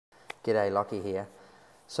G'day, Lockie here.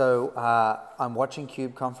 So I'm watching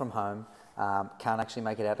KubeCon from home. Can't actually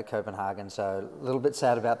make it out to Copenhagen, so a little bit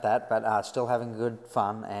sad about that, but still having good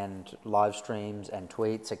fun, and live streams and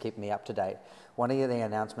tweets are keeping me up to date. One of the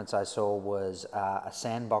announcements I saw was a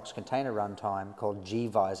sandbox container runtime called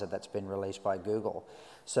gVisor that's been released by Google.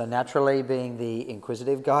 So naturally, being the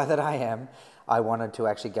inquisitive guy that I am, I wanted to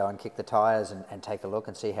actually go and kick the tires and take a look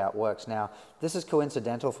and see how it works. Now, this is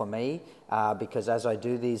coincidental for me because as I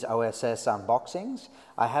do these OSS unboxings,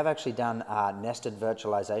 I have actually done nested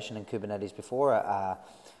virtualization in Kubernetes before.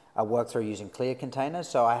 I work through using clear containers,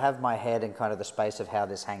 so I have my head in kind of the space of how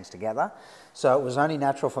this hangs together. So it was only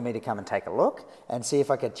natural for me to come and take a look and see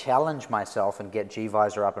if I could challenge myself and get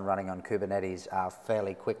gVisor up and running on Kubernetes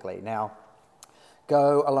fairly quickly. Now,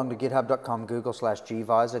 go along to github.com,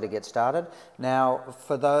 Google/gVisor to get started. Now,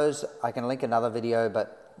 for those, I can link another video,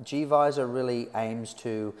 but gVisor really aims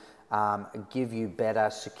to give you better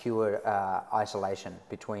secure isolation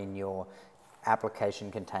between your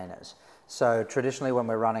application containers. So traditionally when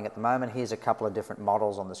we're running at the moment, here's a couple of different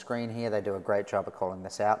models on the screen here. They do a great job of calling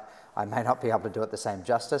this out. I may not be able to do it the same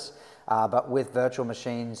justice, but with virtual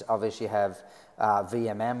machines, obviously you have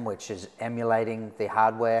VMM, which is emulating the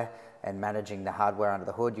hardware and managing the hardware under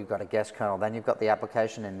the hood. You've got a guest kernel, then you've got the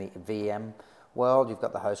application in the VM world, you've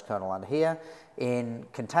got the host kernel under here. In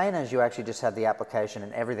containers, you actually just have the application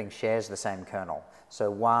and everything shares the same kernel. So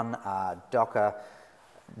one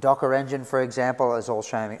Docker engine, for example, is all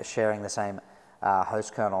sharing the same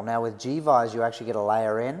host kernel. Now with gVisor, you actually get a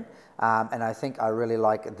layer in, and I think I really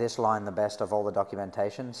like this line the best of all the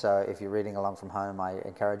documentation, so if you're reading along from home, I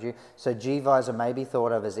encourage you. So gVisor may be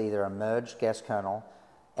thought of as either a merged guest kernel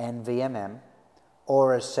and VMM,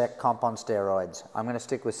 or as seccomp on steroids. I'm going to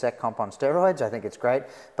stick with seccomp on steroids. I think it's great,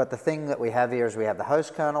 but the thing that we have here is we have the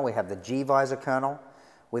host kernel, we have the gVisor kernel.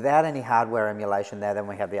 Without any hardware emulation there, then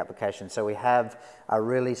we have the application. So we have a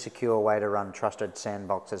really secure way to run trusted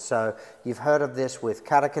sandboxes. So you've heard of this with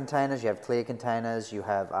Kata containers, you have clear containers, you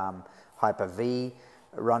have Hyper-V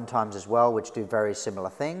runtimes as well, which do very similar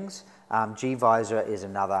things. gVisor is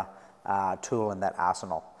another tool in that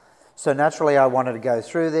arsenal. So naturally, I wanted to go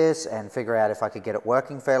through this and figure out if I could get it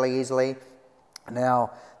working fairly easily.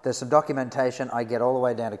 Now, there's some documentation. I get all the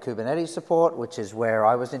way down to Kubernetes support, which is where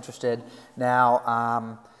I was interested.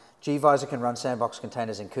 Now, gVisor can run sandbox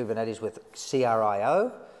containers in Kubernetes with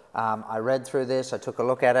CRIO. I read through this, I took a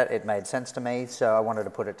look at it, it made sense to me, so I wanted to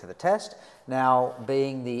put it to the test. Now,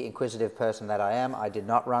 being the inquisitive person that I am, I did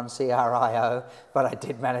not run CRIO, but I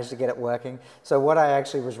did manage to get it working. So what I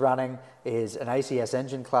actually was running is an ACS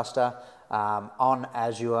engine cluster on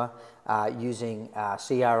Azure using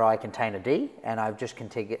CRI container D, and I've just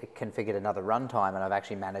configured another runtime, and I've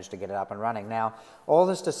actually managed to get it up and running. Now, all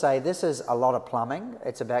this to say, this is a lot of plumbing.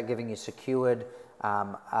 It's about giving you secured,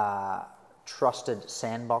 trusted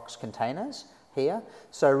sandbox containers here.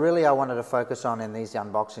 So really I wanted to focus on in these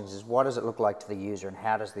unboxings is what does it look like to the user and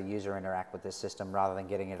how does the user interact with this system rather than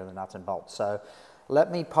getting into the nuts and bolts. So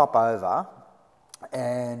let me pop over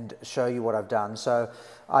and show you what I've done. So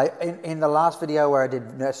in the last video where I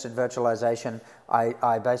did nested virtualization,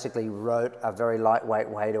 I basically wrote a very lightweight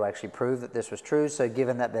way to actually prove that this was true. So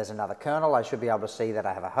given that there's another kernel, I should be able to see that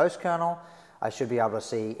I have a host kernel. I should be able to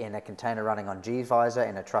see in a container running on gVisor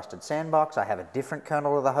in a trusted sandbox, I have a different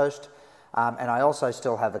kernel of the host. And I also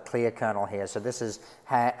still have a clear kernel here. So this is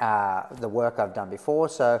the work I've done before.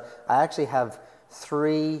 So I actually have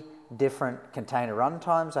 3 different container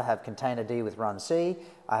runtimes. I have container D with run C.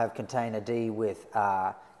 I have container D with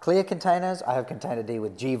clear containers. I have container D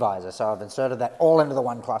with gVisor. So I've inserted that all into the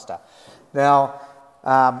one cluster. Now,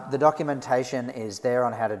 the documentation is there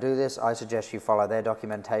on how to do this. I suggest you follow their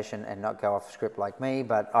documentation and not go off script like me,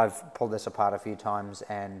 but I've pulled this apart a few times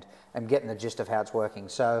and I'm getting the gist of how it's working.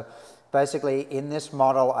 So basically in this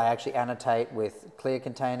model, I actually annotate with clear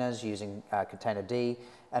containers using container D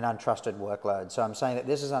and untrusted workloads. So I'm saying that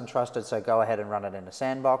this is untrusted, so go ahead and run it in a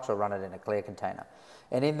sandbox or run it in a clear container.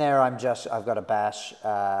 And in there, I've got a bash,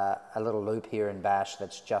 a little loop here in bash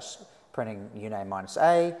that's just printing uname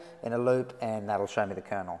 -a in a loop, and that'll show me the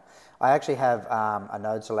kernel. I actually have a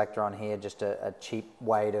node selector on here, just a cheap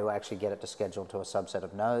way to actually get it to schedule to a subset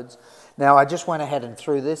of nodes. Now, I just went ahead and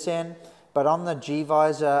threw this in, but on the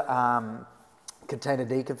gVisor container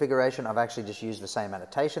D configuration, I've actually just used the same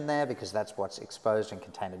annotation there because that's what's exposed in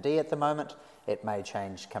container D at the moment. It may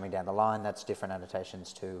change coming down the line. That's different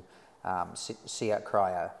annotations to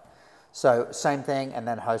CRIO. So same thing, and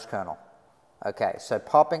then host kernel. Okay, so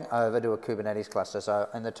popping over to a Kubernetes cluster. So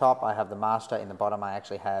in the top, I have the master. In the bottom, I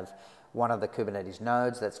actually have one of the Kubernetes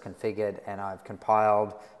nodes that's configured, and I've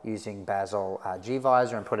compiled using Bazel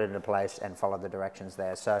gVisor and put it into place and followed the directions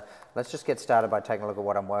there. So let's just get started by taking a look at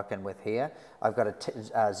what I'm working with here. I've got a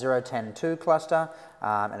 0.10.2 cluster,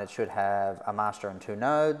 and it should have a master and 2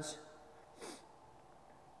 nodes.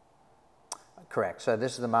 Correct, so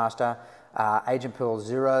this is the master. Agent pool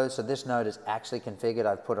 0, so this node is actually configured.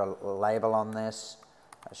 I've put a label on this.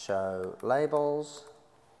 I show labels.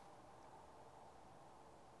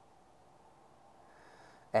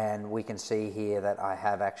 And we can see here that I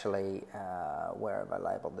have actually, where have I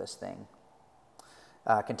labeled this thing?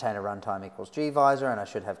 Container runtime equals gVisor, and I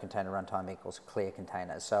should have container runtime equals clear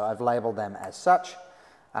containers. So I've labeled them as such.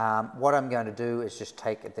 What I'm going to do is just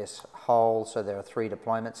take this whole, so there are 3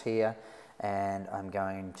 deployments here, and I'm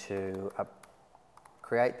going to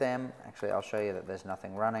create them. Actually, I'll show you that there's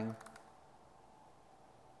nothing running.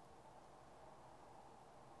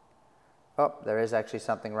 Oh, there is actually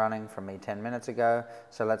something running from me 10 minutes ago.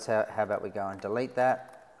 So let's, how about we go and delete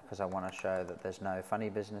that, because I want to show that there's no funny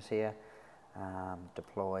business here.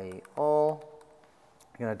 Deploy all.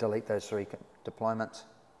 I'm going to delete those 3 deployments.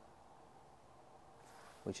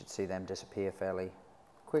 We should see them disappear fairly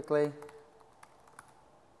quickly.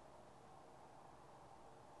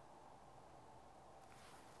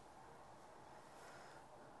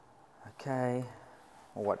 Okay,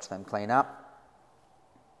 we'll watch them clean up.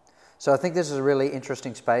 So I think this is a really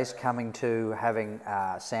interesting space, coming to having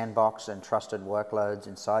sandbox and trusted workloads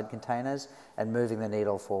inside containers and moving the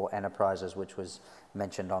needle for enterprises, which was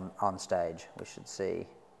mentioned on stage. We should see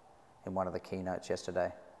in one of the keynotes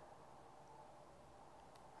yesterday.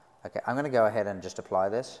 Okay, I'm going to go ahead and just apply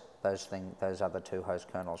this. Those other 2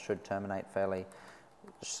 host kernels should terminate fairly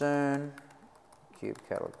soon.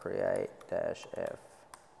 kubectl create -f.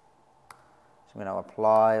 So I'm going to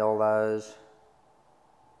apply all those.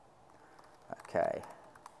 Okay.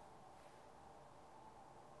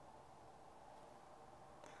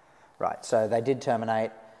 Right, so they did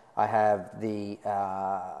terminate. I have the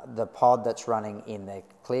pod that's running in the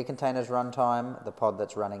clear containers runtime, the pod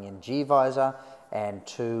that's running in gVisor, and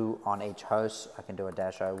 2 on each host. I can do a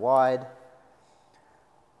 -o wide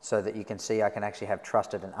so that you can see I can actually have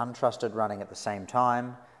trusted and untrusted running at the same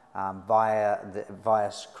time via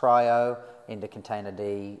cryo into container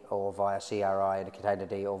D, or via CRI into container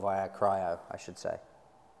D, or via cryo, I should say.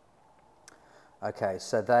 Okay,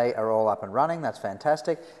 so they are all up and running. That's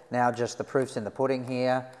fantastic. Now just the proof's in the pudding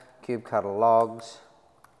here. kubectl logs,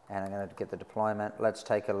 and I'm going to get the deployment. Let's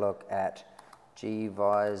take a look at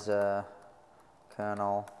gVisor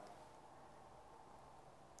kernel.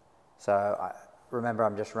 So remember,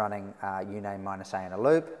 I'm just running uname -a in a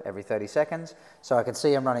loop every 30 seconds. So I can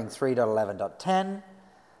see I'm running 3.11.10.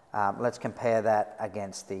 Let's compare that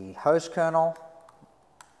against the host kernel,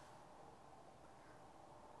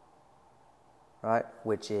 right,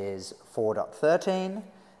 which is 4.13,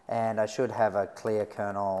 and I should have a clear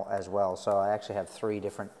kernel as well. So I actually have 3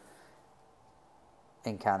 different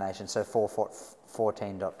incarnations, so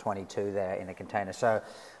 4.14.22 there in a container. So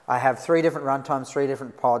I have 3 different runtimes, 3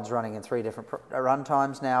 different pods running in 3 different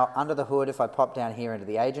runtimes. Now, under the hood, if I pop down here into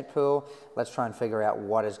the agent pool, let's try and figure out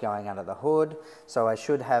what is going under the hood. So I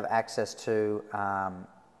should have access to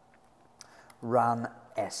run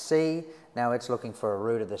SC. Now it's looking for a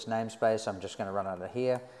root of this namespace. I'm just going to run under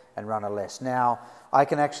here and run a list. Now, I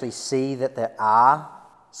can actually see that there are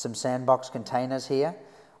some sandbox containers here.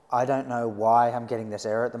 I don't know why I'm getting this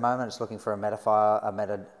error at the moment. It's looking for a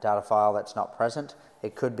metadata file that's not present.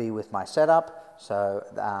 It could be with my setup, so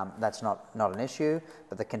that's not an issue,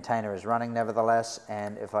 but the container is running nevertheless.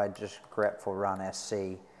 And if I just grep for run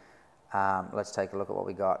SC, let's take a look at what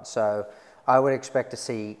we got. So I would expect to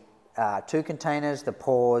see 2 containers, the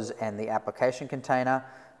pause and the application container.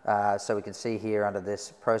 So we can see here under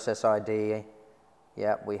this process ID,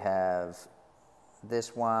 yep, we have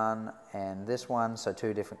this one and this one, so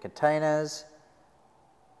 2 different containers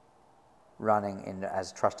running in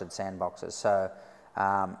as trusted sandboxes. So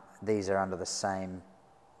these are under the same,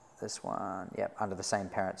 this one, yep, under the same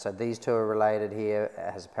parent. So these 2 are related here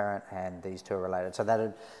as a parent, and these 2 are related. So that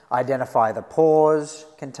would identify the pause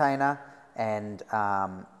container and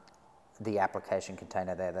the application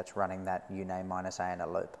container there that's running that uname -a in a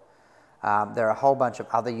loop. There are a whole bunch of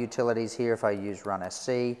other utilities here. If I use run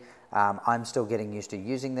SC, I'm still getting used to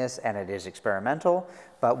using this, and it is experimental,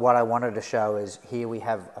 but what I wanted to show is here we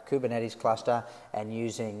have a Kubernetes cluster, and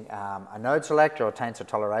using a node selector or taints or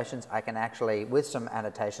tolerations, I can actually, with some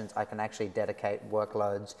annotations, I can actually dedicate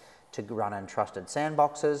workloads to run in trusted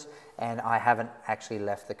sandboxes, and I haven't actually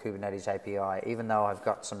left the Kubernetes API, even though I've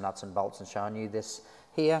got some nuts and bolts and shown you this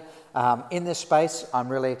here. In this space, I'm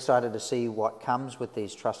really excited to see what comes with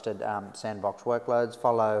these trusted sandbox workloads.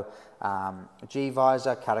 Follow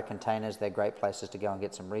gVisor, Kata containers, they're great places to go and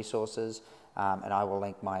get some resources, and I will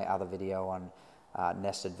link my other video on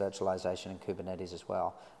nested virtualization in Kubernetes as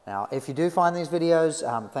well. Now, if you do find these videos,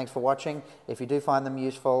 thanks for watching. If you do find them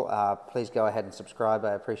useful, please go ahead and subscribe.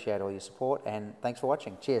 I appreciate all your support, and thanks for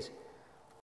watching. Cheers.